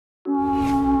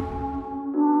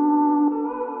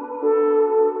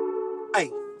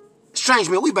Strange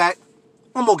Man, we back.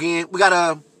 One more again. We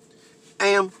got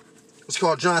Ayem. It's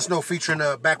called Jon Snow featuring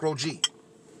Backroad G.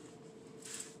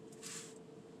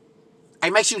 Hey,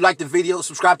 make sure you like the video,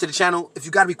 subscribe to the channel. If you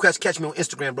got a request, catch me on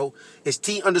Instagram, bro. It's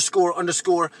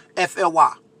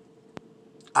T__FLY.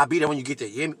 I'll be there when you get there,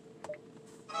 you hear me?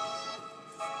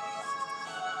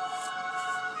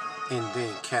 And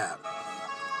then cap.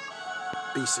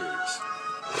 Be serious.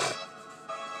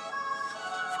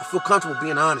 I feel comfortable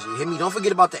being honest, you hear me? Don't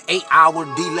forget about the 8-hour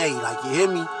delay, like, you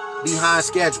hear me? Behind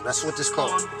schedule, that's what this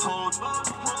called.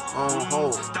 On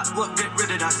hold. That's what get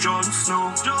rid of that Jon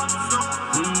Snow.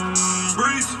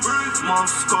 Breeze,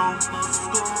 Moscow.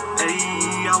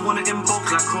 Ayy, I wanna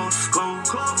invoke like Costco.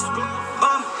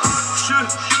 Shit,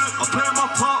 I play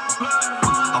my part.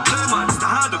 I play mine, it's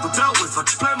the hand I got dealt with. I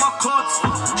just play my cards.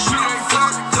 Shit ain't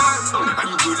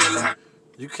fucked.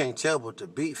 You can't tell but the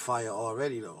beat fire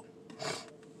already though.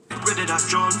 Rid of that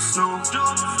Jon Snow.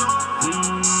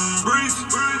 Breeze,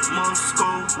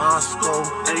 Moscow.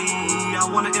 Ayy, I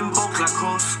wanna invoke like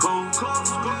Costco.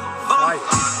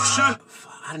 Shit.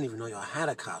 I didn't even know y'all had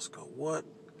a Costco. What?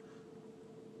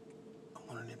 I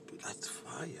wanted it to be like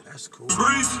fire. That's cool.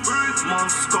 Breeze,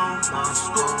 Moscow.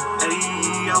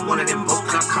 Ayy, I wanna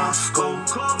invoke like Costco.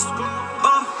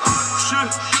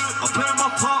 Shit. I play my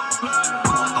part. I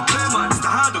play mine. It's the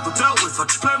hand I got dealt with. I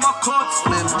just play my cards.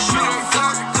 Shit ain't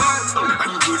fucked.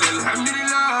 I'm good,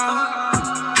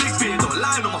 alhamdulillah. Big beard, got a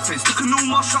line on my face. Look at no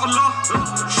mashallah.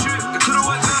 Shit, they could've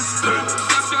went left.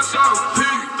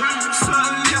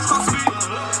 Certainly I can't speak.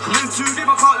 I'm in too deep,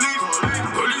 I can't leave.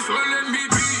 Police won't let me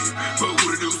be, but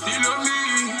what do still on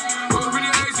me? Open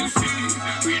your eyes and see.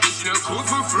 We dishing a code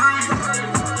for free.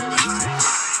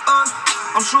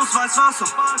 I'm sure it's vice versa.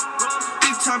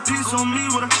 Big time piece on me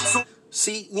with a.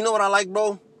 See, you know what I like,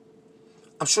 bro?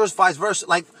 I'm sure it's vice versa.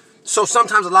 Like, so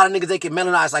sometimes a lot of niggas, they can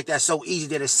melodize like that so easy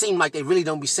that it seems like they really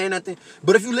don't be saying nothing.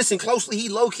 But if you listen closely, he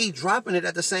low-key dropping it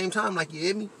at the same time. Like, you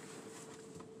hear me?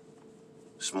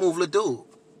 Smooth little dude.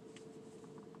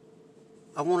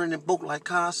 I wanted to book like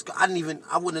Costco. I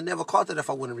wouldn't have never caught that if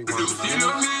I wouldn't have reminded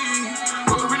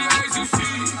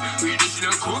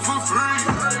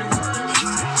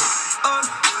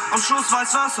I'm sure it's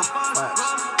vice versa.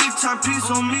 Big time piece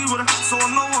on me with it, so I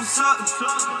know I'm certain.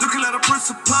 Looking like a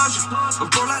Prince of Persia, a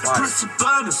bro like the Prince of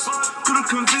Burners. Couldn't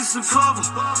convince him further,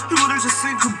 he would've just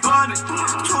think and burn it.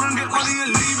 Told him get money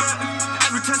and leave it.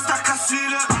 Every test stack I see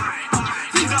that.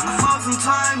 He got 1,000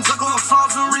 times, I got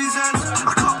 1,000 reasons.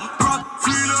 I can't run,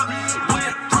 feel it,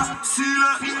 wait, rap, seal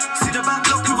it. See the bad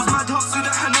luck, it was mad hot. See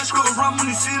the Hanesh, gotta run when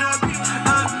you see that.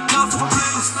 Now to my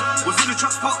playlist, was in the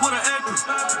trap spot with an apron.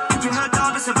 Keep your head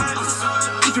down, it's a surveillance.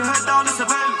 Keep your head down, it's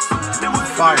surveillance.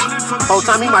 Fire. Whole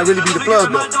time he might really be the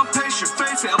plug though. Face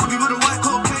it, I boogie with a white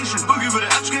Caucasian. Boogie with it,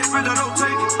 actually get rid, I don't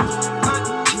take it.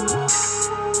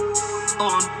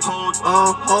 On hold.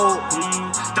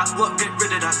 That's what get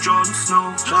rid of that Jon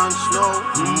Snow.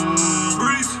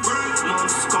 Breeze,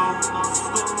 Moscow.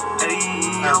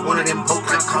 Ayy, I wanna invoke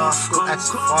like Costco.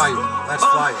 That's fire. That's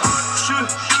fire.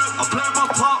 Shit, I play my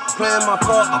part. I play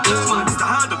mine, it's the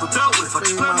hand I got dealt with. I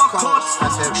just play my cards.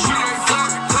 Shit ain't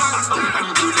fucked.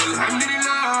 I'm good,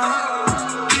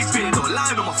 alhamdulillah. Big beard, got a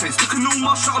line on my face. Look at no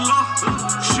mashallah.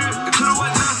 Shit, they could've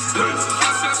went left.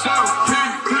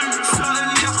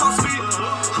 Certainly I can't speak.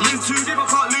 I'm in too deep, I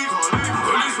can't leave.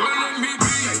 Police won't let me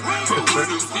be, but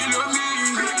what do still on me?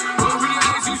 Open your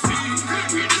eyes and see.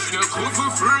 We dishing a code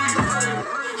for free.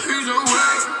 He's on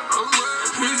way,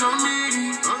 he's on me.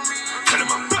 Tell him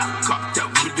I'm back up,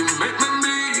 that wouldn't make me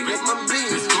bleed. Let's go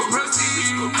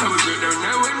proceed. I was good down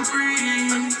now and free.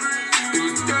 It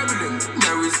was doubling,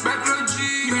 now it's Backroad G.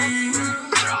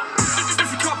 If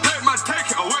you can't play it, man,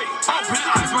 take it away. Open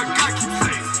your eyes, my guy keeps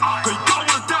safe. Cause you don't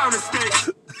want to down and stay.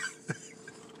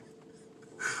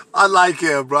 I like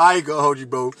him, bro. I ain't gonna hold you,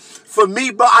 bro. For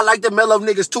me, bro, I like the mellow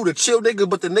niggas too, the chill niggas,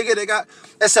 but the nigga they got,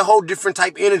 that's a whole different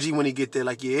type of energy when he get there.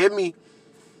 Like, you hear me?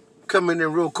 Coming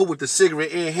in real cool with the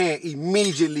cigarette in hand,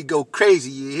 immediately go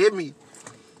crazy, you hear me?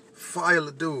 Fire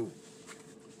the dude.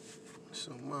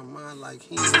 So my mind like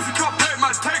him. If you can't play it,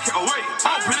 man, take it away.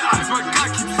 Open your eyes, my guy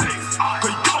keeps safe.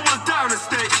 Cause you don't want to down and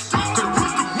stay. Cause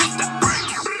who's the move that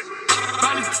breaks?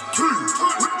 Man, it's true.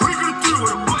 What we gonna do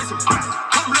when the boys are back?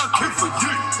 I'm looking for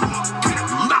you. Get it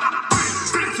mad.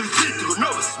 Finish the shit, you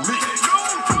know it's me.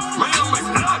 My young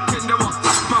man's locking them up.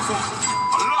 My phone.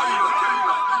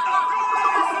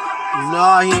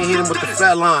 Nah, he ain't hit him with the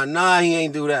fat line. Nah, he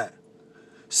ain't do that.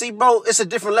 See, bro, it's a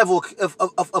different level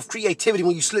of creativity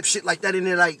when you slip shit like that in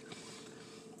there. Like,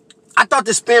 I thought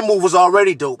the spin move was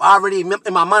already dope. I already, in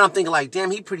my mind, I'm thinking like,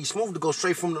 damn, he pretty smooth to go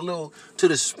straight from the little to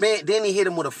the spin. Then he hit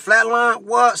him with a flat line.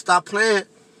 What? Stop playing.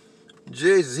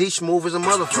 Jesus, he smooth as a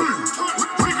motherfucker.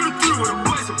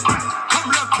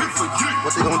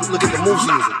 What they gonna do? Look at the moves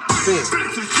he using. Spin.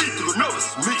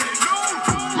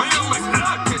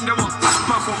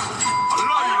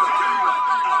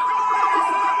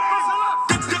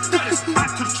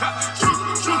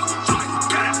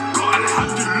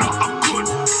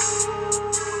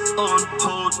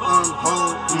 On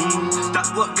hold. That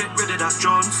what get rid of that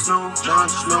Jon Snow.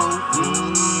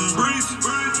 Breeze.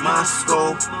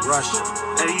 Moscow, Russia.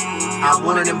 I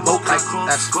wanted them both like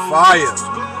that's fire.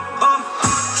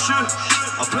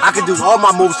 I can do all my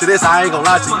moves to this. I ain't gonna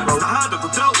lie to you, bro.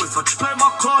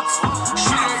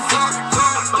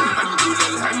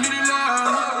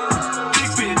 Big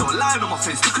beard or line on my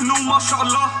face. Look at no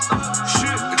mashallah.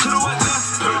 Shit, it could've went left.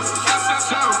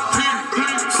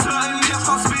 Certainly I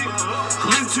can't speak. I'm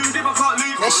in too deep, I can't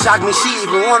leave. That shocked me. She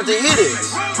even wanted to hear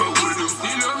this.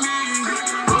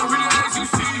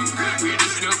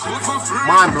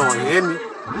 Mind blowing, you hear me?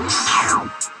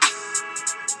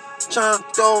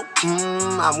 Chanto,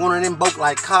 I wanted them both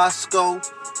like Costco.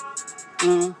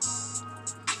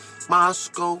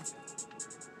 Moscow.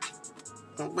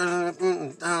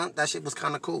 That shit was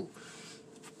kind of cool.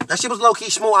 That shit was low-key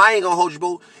smooth. I ain't gonna hold you,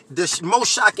 bro. The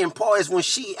most shocking part is when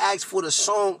she asked for the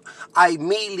song, I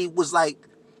immediately was like,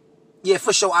 yeah,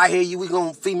 for sure, I hear you. We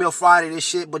gonna Female Friday this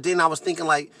shit. But then I was thinking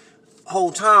like,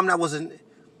 whole time that wasn't...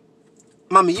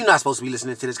 Mommy, you're not supposed to be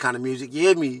listening to this kind of music. You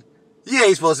hear me? You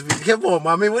ain't supposed to be. Come on,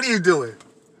 mommy. What are you doing?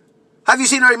 Have you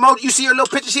seen her emoji? You see her little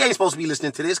picture? She ain't supposed to be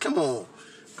listening to this. Come on.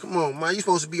 Come on, man. You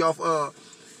supposed to be off,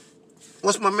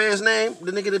 what's my man's name?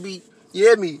 The nigga that be, you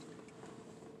hear me?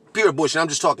 Pure bullshit. I'm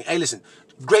just talking. Hey, listen.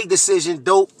 Great decision.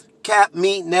 Dope. Cap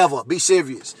me. Never. Be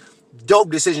serious. Dope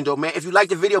decision, though, man. If you like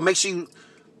the video, make sure you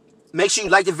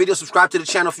like the video. Subscribe to the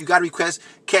channel. If you got a request,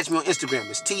 catch me on Instagram.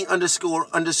 It's T__FLY.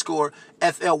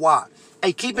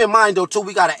 Hey, keep in mind, though, too,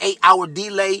 we got an 8-hour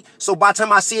delay. So by the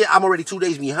time I see it, I'm already 2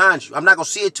 days behind you. I'm not going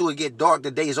to see it till it get dark. The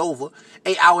day is over.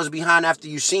 8 hours behind after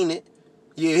you seen it.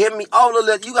 You hear me? All of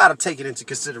that, you got to take it into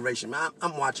consideration, man.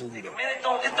 I'm watching you, though. Man, it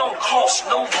don't cost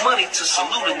no money to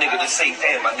salute a nigga to say,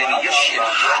 damn, my nigga, your shit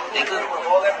hot, nigga.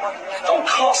 It don't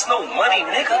cost no money,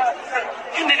 nigga.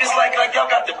 You niggas like y'all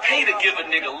got to pay to give a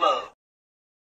nigga love.